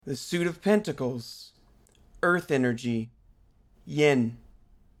The Suit of Pentacles, Earth energy, Yin.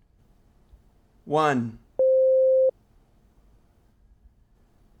 1.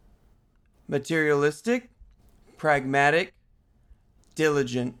 Materialistic, pragmatic,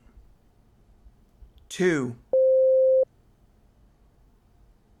 diligent. 2.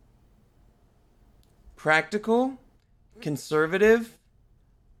 Practical, conservative,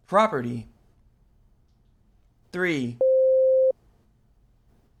 property. 3.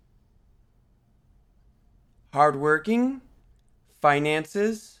 Hardworking,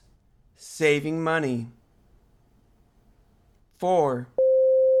 finances, saving money. 4.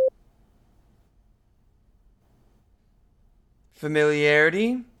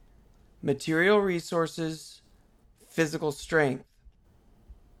 Familiarity, material resources, physical strength.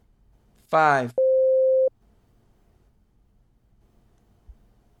 5.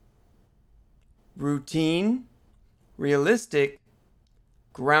 Routine, realistic,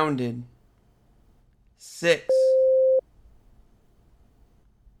 grounded. 6.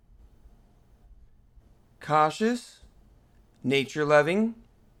 Cautious, nature-loving,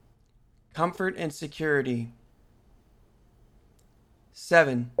 comfort and security.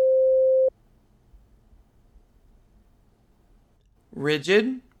 7.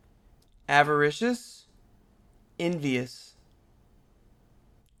 Rigid, avaricious, envious.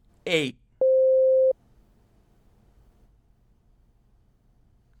 8.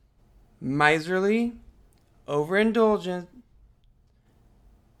 Miserly, overindulgent,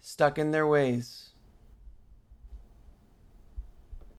 stuck in their ways.